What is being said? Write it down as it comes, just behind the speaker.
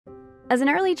As an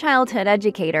early childhood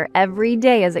educator, every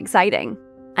day is exciting.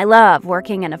 I love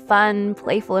working in a fun,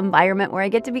 playful environment where I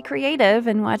get to be creative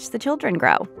and watch the children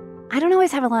grow. I don't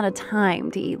always have a lot of time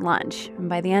to eat lunch, and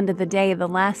by the end of the day, the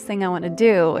last thing I want to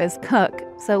do is cook.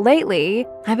 So lately,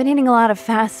 I've been eating a lot of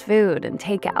fast food and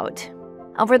takeout.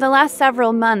 Over the last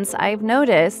several months, I've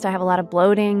noticed I have a lot of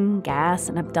bloating, gas,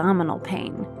 and abdominal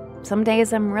pain. Some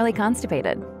days I'm really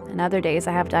constipated, and other days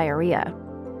I have diarrhea.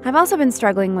 I've also been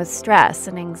struggling with stress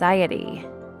and anxiety,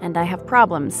 and I have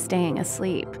problems staying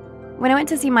asleep. When I went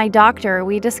to see my doctor,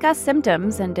 we discussed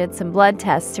symptoms and did some blood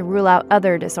tests to rule out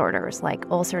other disorders like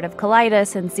ulcerative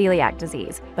colitis and celiac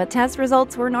disease, but test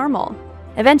results were normal.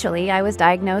 Eventually, I was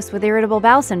diagnosed with irritable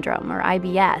bowel syndrome, or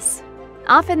IBS.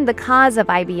 Often the cause of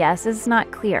IBS is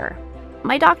not clear.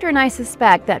 My doctor and I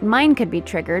suspect that mine could be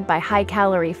triggered by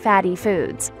high-calorie fatty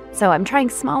foods, so I'm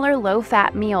trying smaller,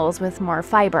 low-fat meals with more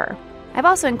fiber. I've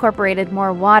also incorporated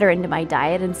more water into my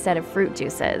diet instead of fruit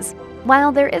juices.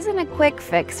 While there isn't a quick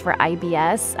fix for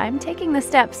IBS, I'm taking the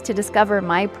steps to discover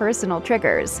my personal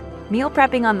triggers. Meal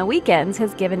prepping on the weekends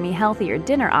has given me healthier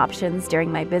dinner options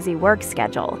during my busy work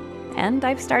schedule. And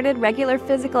I've started regular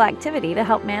physical activity to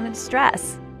help manage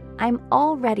stress. I'm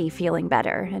already feeling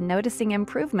better and noticing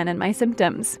improvement in my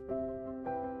symptoms.